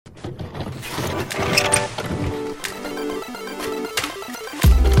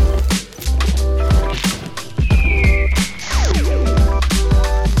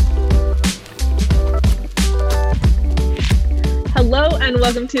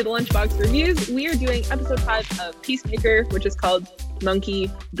welcome to the Lunchbox Reviews. We are doing episode 5 of Peacemaker, which is called Monkey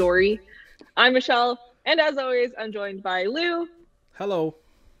Dory. I'm Michelle, and as always, I'm joined by Lou. Hello.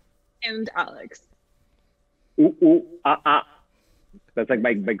 And Alex. That's like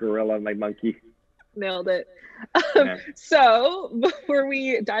my gorilla, my monkey. Nailed it. So, before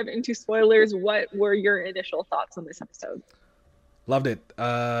we dive into spoilers, what were your initial thoughts on this episode? Loved it.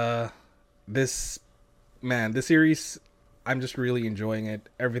 This series, I'm just really enjoying it.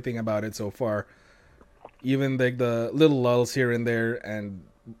 Everything about it so far. Even like the little lulls here and there, and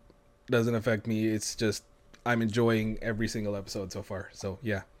doesn't affect me. It's just I'm enjoying every single episode so far. So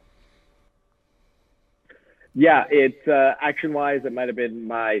yeah. Yeah, it's action-wise, it might have been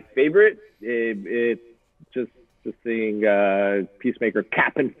my favorite. It's just seeing Peacemaker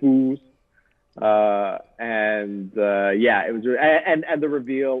capping fools, and it was, and the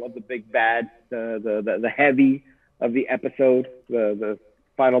reveal of the big bad, the heavy of the episode, the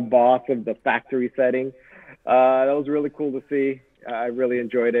final boss of the factory setting. That was really cool to see. I really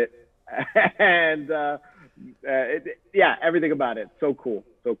enjoyed it, and everything about it, so cool.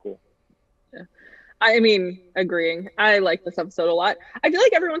 Yeah. I mean, agreeing. I like this episode a lot. I feel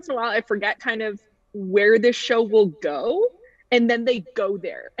like every once in a while I forget kind of where this show will go, and then they go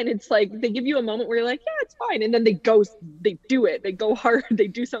there. And it's like they give you a moment where you're like, yeah, it's fine. And then they do it. They go hard, they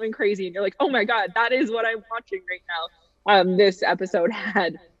do something crazy, and you're like, oh my God, that is what I'm watching right now. This episode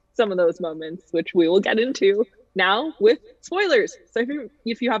had some of those moments, which we will get into now with spoilers. So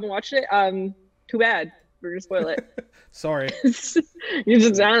if you haven't watched it, too bad. We're gonna spoil it. Sorry. You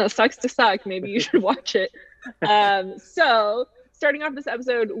just sucks to suck. Maybe you should watch it. So starting off this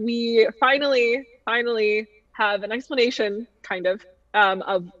episode, we finally have an explanation, kind of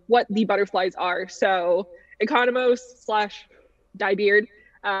what the butterflies are. So Economos / Diebeard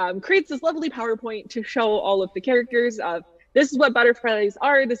creates this lovely PowerPoint to show all of the characters of this is what butterflies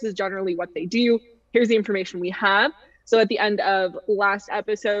are. This is generally what they do. Here's the information we have. So at the end of last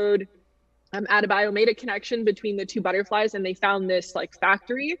episode, Adebayo made a connection between the two butterflies, and they found this like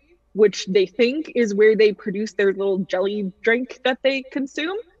factory, which they think is where they produce their little jelly drink that they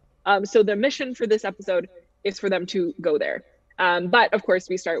consume. So the mission for this episode is for them to go there. But of course,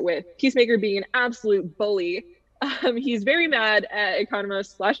 we start with Peacemaker being an absolute bully. He's very mad at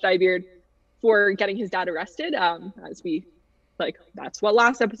Economos / Diebeard for getting his dad arrested. That's what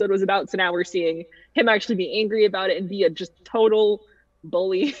last episode was about. So now we're seeing him actually be angry about it and be a just total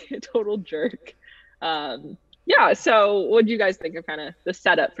bully, total jerk. So what do you guys think of kind of the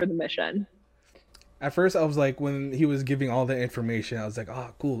setup for the mission? At first I was like, when he was giving all the information, I was like,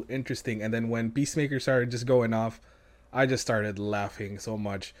 oh cool, interesting. And then when Peacemaker started just going off, I just started laughing so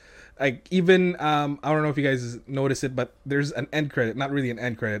much. Like even I don't know if you guys notice it, but there's an end credit, not really an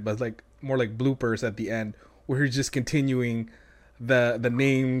end credit, but like more like bloopers at the end where he's just continuing the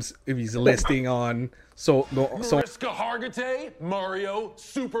names if he's listing on Mariska Hargitay, Mario,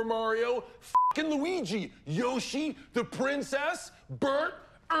 Super Mario, fucking Luigi, Yoshi, the princess, Bert,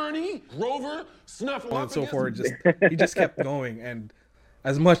 Ernie, Rover, Snuffleupagus, and so forth. He just kept going, and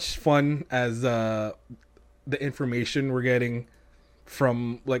as much fun as the information we're getting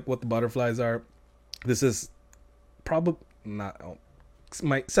from like what the butterflies are, this is probably not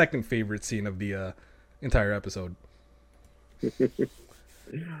my second favorite scene of the entire episode.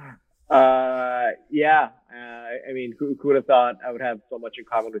 I mean, who would have thought I would have so much in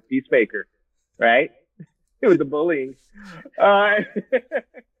common with Peacemaker, right? It was the bullying.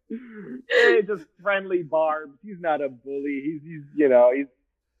 Just friendly barbs. He's not a bully. He's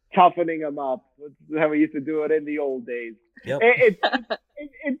toughening him up. That's how we used to do it in the old days. Yep.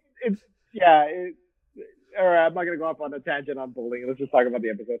 All right, I'm not gonna go off on a tangent on bullying. Let's just talk about the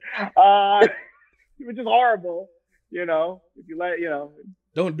episode. Which is horrible. If you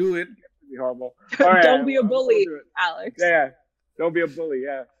don't do it. It'd be horrible. Don't be a bully, Alex. Yeah, don't be a bully.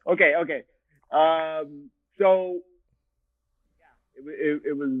 Yeah. Okay.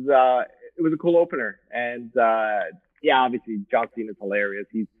 It was a cool opener, and obviously John Cena's hilarious.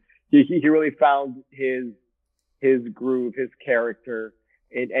 He really found his groove, his character,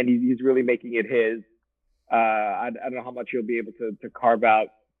 and he's really making it his. I don't know how much he'll be able to carve out,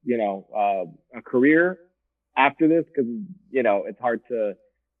 a career after this, because it's hard to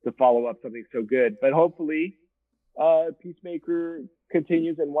follow up something so good. But hopefully, Peacemaker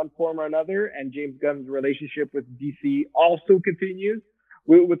continues in one form or another, and James Gunn's relationship with DC also continues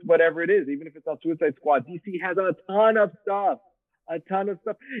with whatever it is, even if it's on Suicide Squad. DC has a ton of stuff.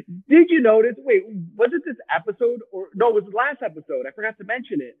 Did you notice? Wait, was it this episode no? It was the last episode. I forgot to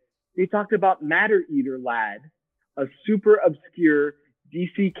mention it. They talked about Matter Eater Lad, a super obscure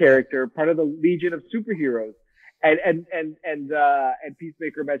DC character, part of the Legion of Superheroes. and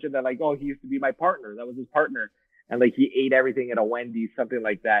Peacemaker mentioned that, like, oh, he used to be my partner. That was his partner, and like he ate everything at a Wendy's, something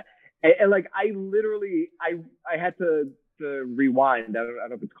like that. And like I literally, I had to rewind. I don't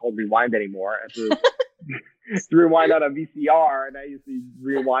know if it's called rewind anymore. I had to rewind on a VCR, and I used to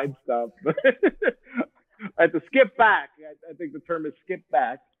rewind stuff. I had to skip back. I think the term is skip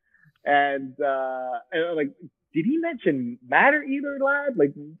back. And like, did he mention Matter Eater Lad?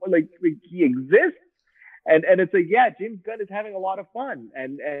 Like he exists? And it's like, yeah, James Gunn is having a lot of fun,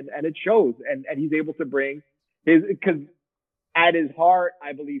 and it shows, and he's able to bring his, because at his heart,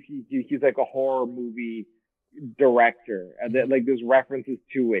 I believe he's like a horror movie director, and like there's references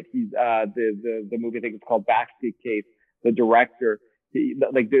to it. He's the movie, I think it's called Basket Case. The director,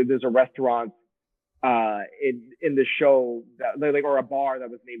 there's a restaurant in the show that, like, or a bar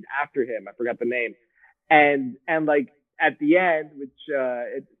that was named after him. I forgot the name, and like at the end, which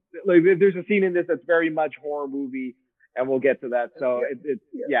like there's a scene in this that's very much horror movie, and we'll get to that. So it's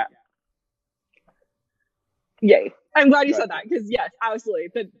yeah. Yay. I'm glad you said that, because yes, absolutely.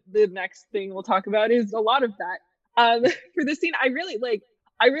 The next thing we'll talk about is a lot of that. For this scene, I really liked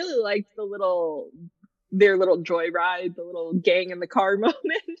their little joyride, the little gang in the car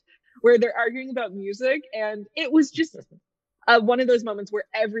moment where they're arguing about music, and it was just one of those moments where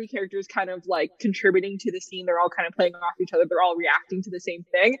every character is kind of like contributing to the scene. They're all kind of playing off each other. They're all reacting to the same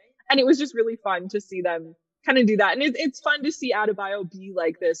thing, and it was just really fun to see them kind of do that. And it's fun to see Adebayo be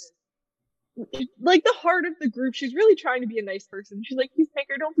like this, like the heart of the group. She's really trying to be a nice person. She's like,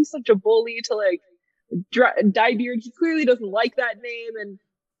 Peacemaker, don't be such a bully to like Diebeard. He clearly doesn't like that name. And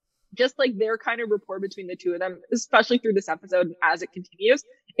just like their kind of rapport between the two of them, especially through this episode and as it continues,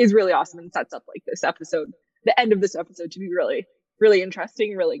 is really awesome, and sets up like this episode, the end of this episode, to be really, really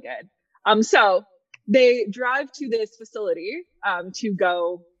interesting, really good. So they drive to this facility to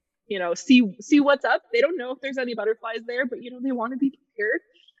go, see what's up. They don't know if there's any butterflies there, but they want to be prepared.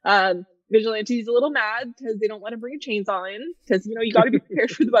 Vigilante's a little mad because they don't let him bring a chainsaw in, because you got to be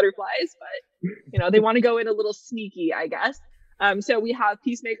prepared for the butterflies, but they want to go in a little sneaky, I guess. So we have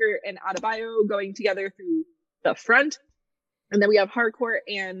Peacemaker and Adebayo going together through the front, and then we have Hardcore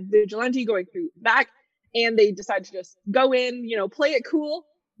and Vigilante going through the back, and they decide to just go in, play it cool,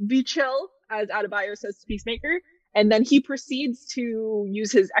 be chill, as Adebayo says to Peacemaker, and then he proceeds to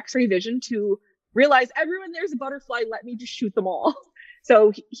use his X-ray vision to realize everyone there's a butterfly, let me just shoot them all.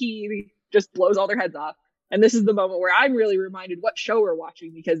 So he just blows all their heads off. And this is the moment where I'm really reminded what show we're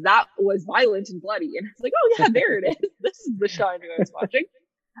watching, because that was violent and bloody. And it's like, oh yeah, there it is. This is the show I knew I was watching.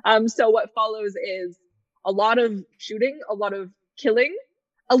 So what follows is a lot of shooting, a lot of killing,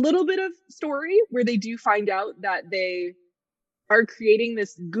 a little bit of story where they do find out that they are creating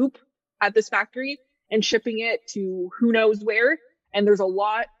this goop at this factory and shipping it to who knows where. And there's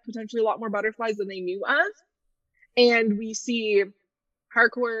potentially a lot more butterflies than they knew of. And we see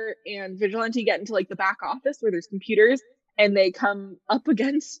Hardcore and Vigilante get into like the back office where there's computers, and they come up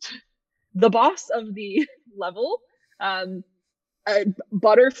against the boss of the level, a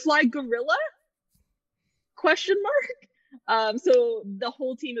butterfly gorilla ? So the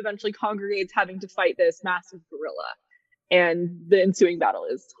whole team eventually congregates, having to fight this massive gorilla, and the ensuing battle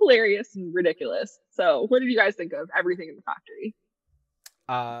is hilarious and ridiculous. So what did you guys think of everything in the factory?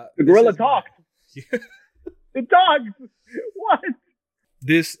 The gorilla talked. It talked. What?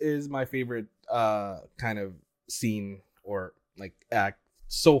 This is my favorite kind of scene or like act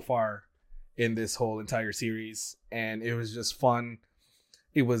so far in this whole entire series, and it was just fun.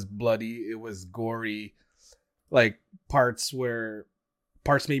 It was bloody, it was gory, like parts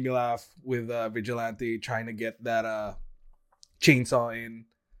made me laugh with Vigilante trying to get that chainsaw in,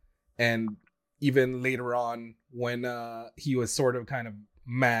 and even later on when he was sort of kind of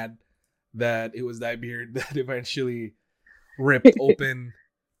mad that it was Diebeard that eventually ripped open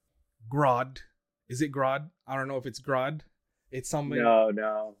Grodd. Is it Grodd? I don't know if it's Grodd. It's somebody.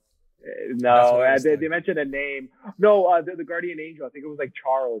 No. They mentioned a name. No, the Guardian Angel. I think it was like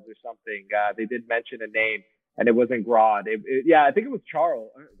Charles or something. They did mention a name, and it wasn't Grodd. I think it was Charles.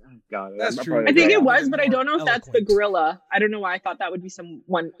 Oh, God, that's true. I think it was, but I don't know if that's the gorilla. I don't know why I thought that would be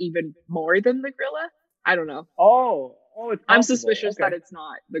someone even more than the gorilla. I don't know. Oh, it's I'm suspicious that it's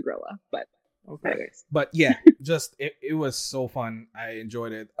not the gorilla, but. Okay. Anyways. But yeah, just it was so fun. I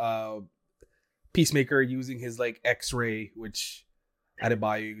enjoyed it. Peacemaker using his like X-ray, which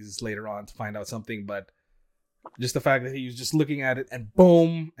Adebayo uses later on to find out something, but just the fact that he was just looking at it and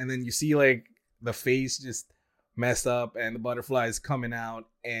boom, and then you see like the face just messed up and the butterflies coming out,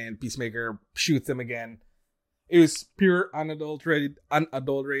 and Peacemaker shoots them again. It was pure unadulterated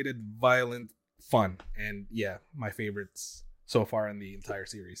violent fun, and yeah, my favorites so far in the entire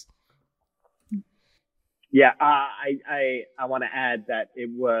series. Yeah, I want to add that it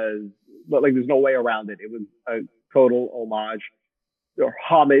was, but like, there's no way around it. It was a total homage or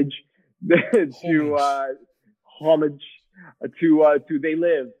homage to homage to They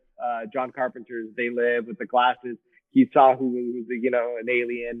Live, John Carpenter's They Live with the glasses. He saw who was, an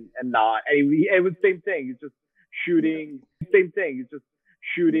alien and not. And it was the same thing. He's just shooting.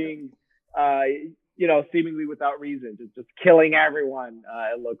 Seemingly without reason, just killing everyone.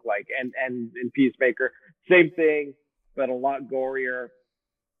 It looked like, and in Peacemaker, same thing, but a lot gorier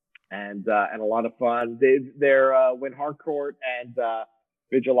and a lot of fun. They're when Harcourt and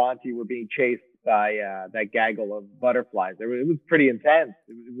Vigilante were being chased by that gaggle of butterflies. It was pretty intense.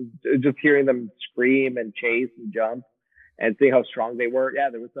 It was just hearing them scream and chase and jump and seeing how strong they were. Yeah,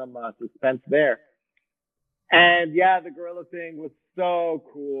 there was some suspense there. And yeah, the gorilla thing was so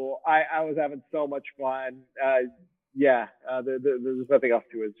cool. I was having so much fun. There's nothing else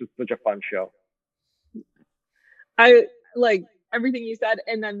to it. It's just such a fun show. I like everything you said,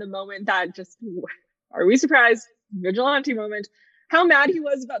 and then the moment that just, are we surprised? Vigilante moment. How mad he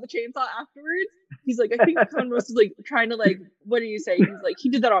was about the chainsaw afterwards. He's like, I think Conmos was like trying to like, what do you say? He's like, he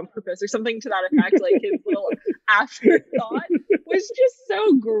did that on purpose or something to that effect. Like his little afterthought was just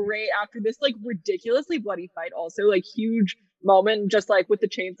so great after this like ridiculously bloody fight. Also like huge moment, just like with the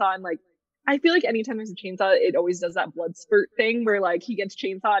chainsaw, and like I feel like anytime there's a chainsaw, it always does that blood spurt thing where like he gets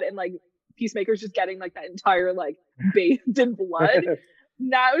chainsawed and like Peacemaker's just getting like that entire like bathed in blood.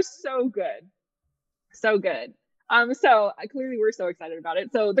 That was so good. So good. So clearly we're so excited about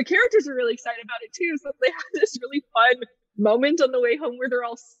it. So the characters are really excited about it too. So they had this really fun moment on the way home where they're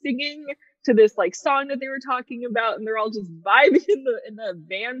all singing to this like song that they were talking about, and they're all just vibing in the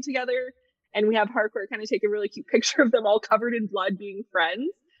van together. And we have Harcourt kind of take a really cute picture of them all covered in blood being friends.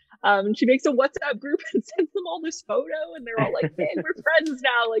 She makes a WhatsApp group and sends them all this photo, and they're all like, "Man, we're friends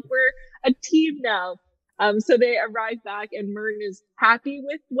now. Like we're a team now." So they arrive back, and Myrn is happy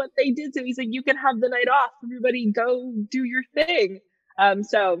with what they did. So he's like, "You can have the night off. Everybody go do your thing."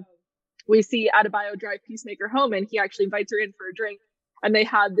 So we see Adebayo drive Peacemaker home, and he actually invites her in for a drink. And they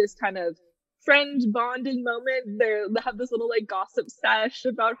had this kind of friend bonding moment. They have this little like gossip sesh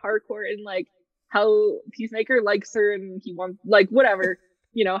about Harcourt and like how Peacemaker likes her, and he wants like whatever,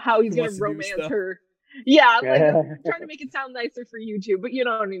 how he's gonna romance her. Yeah, like I'm trying to make it sound nicer for you too, but you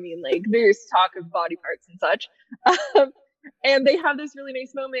know what I mean. Like there's talk of body parts and such, and they have this really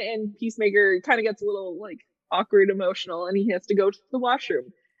nice moment, and Peacemaker kind of gets a little like awkward, emotional, and he has to go to the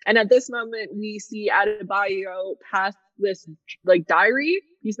washroom. And at this moment, we see Adebayo pass this like diary,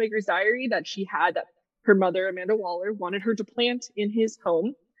 Peacemaker's diary that she had that her mother, Amanda Waller, wanted her to plant in his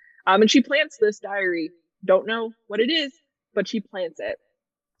home. And she plants this diary. Don't know what it is, but she plants it.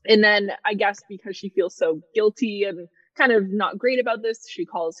 And then I guess because she feels so guilty and kind of not great about this, she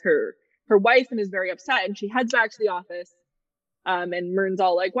calls her wife and is very upset. And she heads back to the office. And Myrn's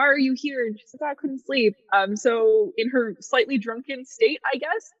all like, "Why are you here?" And she's like, "I couldn't sleep." So in her slightly drunken state, I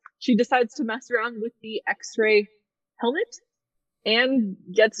guess, she decides to mess around with the X-ray helmet and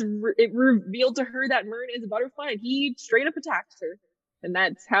gets it revealed to her that Myrn is a butterfly, and he straight up attacks her. And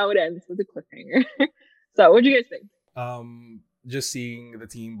that's how it ends with a cliffhanger. So what do you guys think? Just seeing the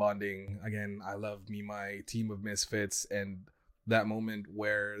team bonding again. I love my team of misfits, and that moment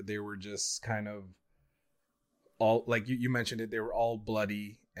where they were just kind of all like you mentioned it, they were all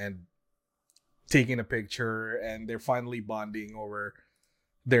bloody and taking a picture, and they're finally bonding over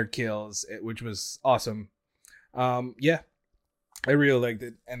their kills, which was awesome. I really liked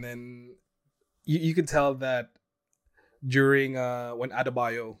it. And then you could tell that during when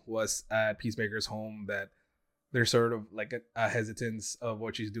Adebayo was at Peacemaker's home that there's sort of like a hesitance of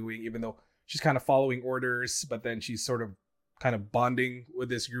what she's doing, even though she's kind of following orders, but then she's sort of kind of bonding with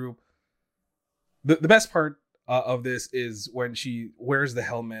this group. The best part of this is when she wears the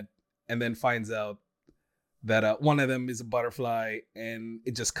helmet and then finds out that one of them is a butterfly, and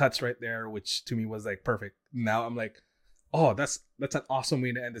it just cuts right there, which to me was like perfect. Now I'm like, oh, that's an awesome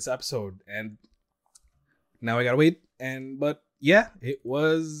way to end this episode. And now I gotta wait. But yeah, it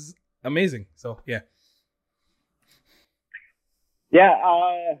was amazing. So yeah.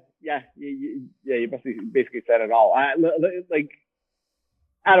 You basically said it all. Like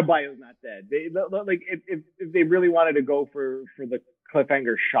Adebayo's not dead. They like if they really wanted to go for the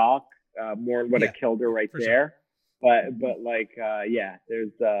cliffhanger shock, more would have killed her right there. Sure. But like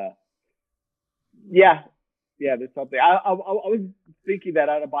there's there's something. I was thinking that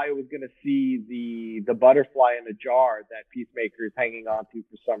Adebayo was gonna see the butterfly in the jar that Peacemaker is hanging on to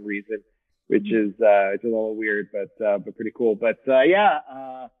for some reason, which is it's a little weird, but pretty cool. But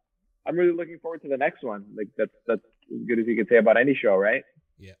I'm really looking forward to the next one. Like that's as good as you can say about any show, right?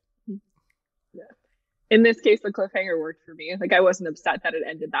 Yeah. Yeah. In this case, the cliffhanger worked for me. Like, I wasn't upset that it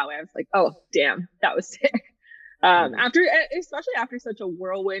ended that way. I was like, oh, damn, that was sick. Especially after such a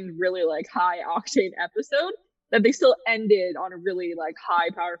whirlwind, really like high octane episode, that they still ended on a really like high,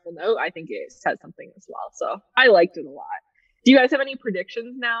 powerful note. I think it said something as well. So I liked it a lot. Do you guys have any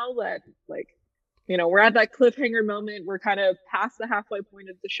predictions now that, like, you know, we're at that cliffhanger moment, we're kind of past the halfway point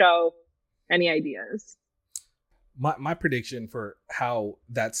of the show? Any ideas? My prediction for how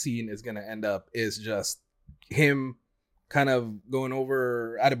that scene is going to end up is just him kind of going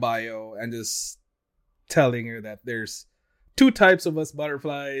over Adebayo and just telling her that there's two types of us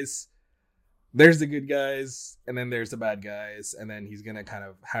butterflies. There's the good guys, and then there's the bad guys. And then he's going to kind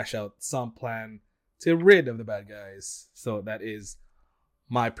of hash out some plan to rid of the bad guys. So that is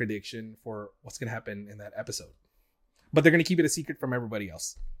my prediction for what's going to happen in that episode. But they're going to keep it a secret from everybody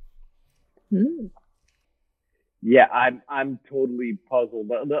else. Yeah, I'm totally puzzled.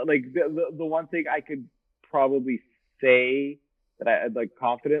 Like the one thing I could probably say that I like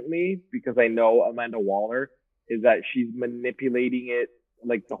confidently, because I know Amanda Waller, is that she's manipulating it,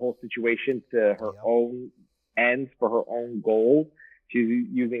 like the whole situation, to her own ends for her own goals. She's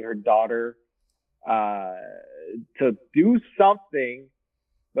using her daughter to do something,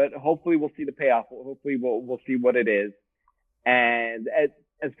 but hopefully we'll see the payoff. Hopefully we'll see what it is. And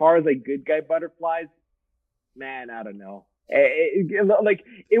as far as like good guy butterflies, man, I don't know. Like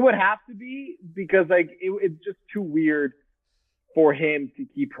it would have to be, because like it's just too weird for him to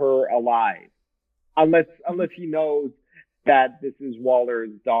keep her alive, unless he knows that this is Waller's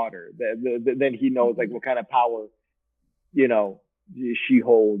daughter. Then he knows like what kind of power, you know, she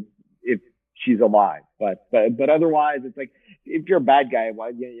holds if she's alive. But otherwise, it's like, if you're a bad guy, why,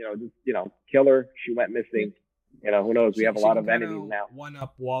 you know, just, you know, kill her. She went missing. You know, who knows? We have a lot of enemies now. One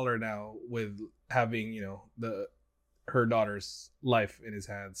up Waller now with having, you know, her daughter's life in his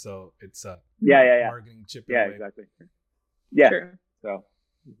hands. So it's bargaining chip. Yeah, away. Exactly. Yeah. Sure. So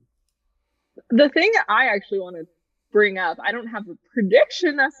the thing I actually want to bring up, I don't have a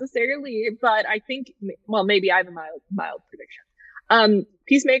prediction necessarily, but I think, well, maybe I have a mild prediction.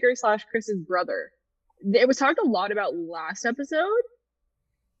 Peacemaker / Chris's brother. It was talked a lot about last episode.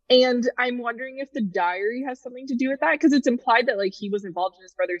 And I'm wondering if the diary has something to do with that, because it's implied that like he was involved in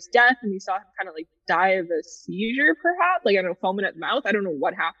his brother's death, and we saw him kind of like die of a seizure, perhaps, like, I don't know, foaming at the mouth. I don't know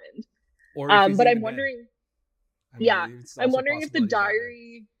what happened. But I'm wondering, I'm wondering if the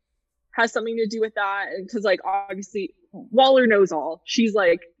diary has something to do with that, because like obviously Waller knows all. She's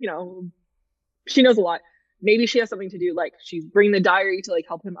like, you know, she knows a lot. Maybe she has something to do, like she's bringing the diary to like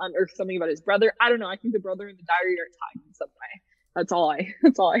help him unearth something about his brother. I don't know. I think the brother and the diary are tied in some way. That's all I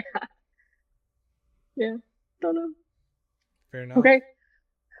have. Yeah, don't know. Fair enough. Okay.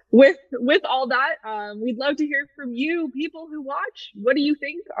 With all that, we'd love to hear from you, people who watch. What do you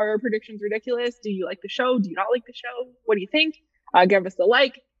think? Are our predictions ridiculous? Do you like the show? Do you not like the show? What do you think? Give us a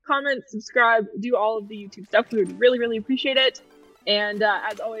like, comment, subscribe, do all of the YouTube stuff. We would really, really appreciate it. And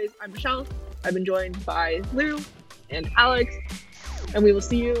as always, I'm Michelle. I've been joined by Lou and Alex, and we will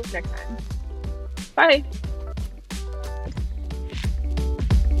see you next time. Bye.